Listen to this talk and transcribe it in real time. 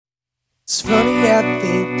It's funny, I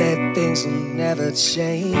think that things will never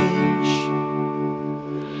change.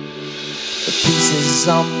 The pieces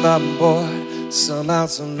on the board somehow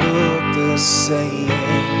don't look the same.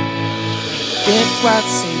 Can't quite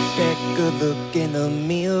see that good look in the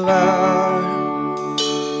mirror.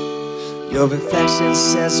 Your reflection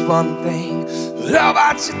says one thing, but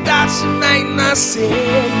about you thought you made me say.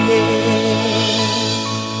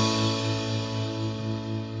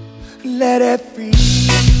 Let it free.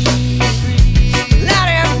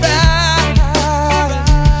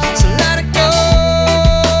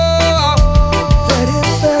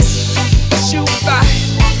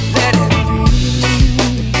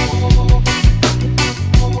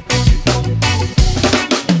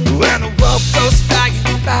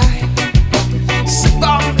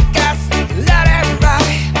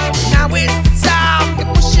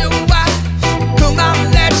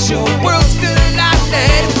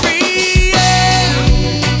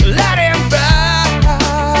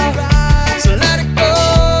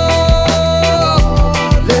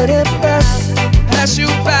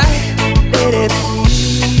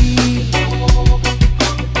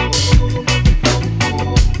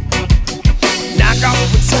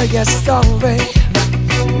 Your story,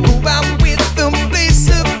 move on with the place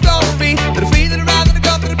of glory. But if we did around and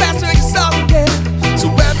go through the past where you saw again, so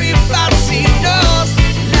everybody knows,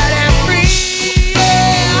 let it free,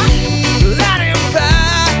 let it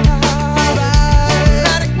pass,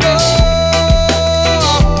 let it go,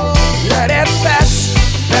 let it pass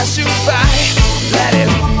you by, let it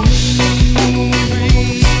free,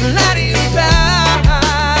 let it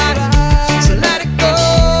pass, so let it go.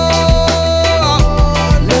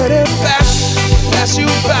 You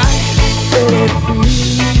by, let it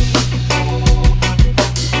free.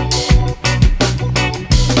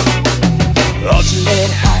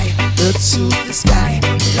 Ultimate high, look to the sky.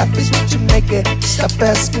 Life is what you make it, stop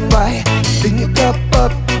asking why. Bring your cup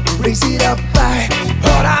up, raise it up high.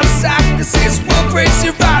 Hold on tight, this is what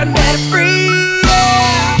crazy right, let it free.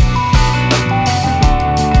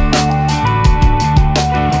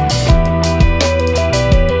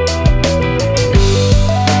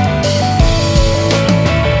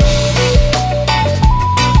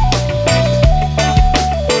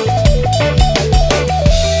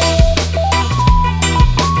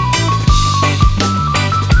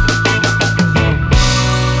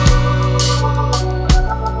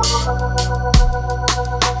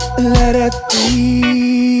 Let it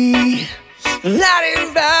be, let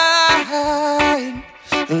it ride,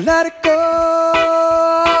 let it go,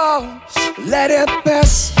 let it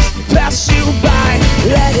pass you by,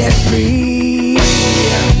 let it free.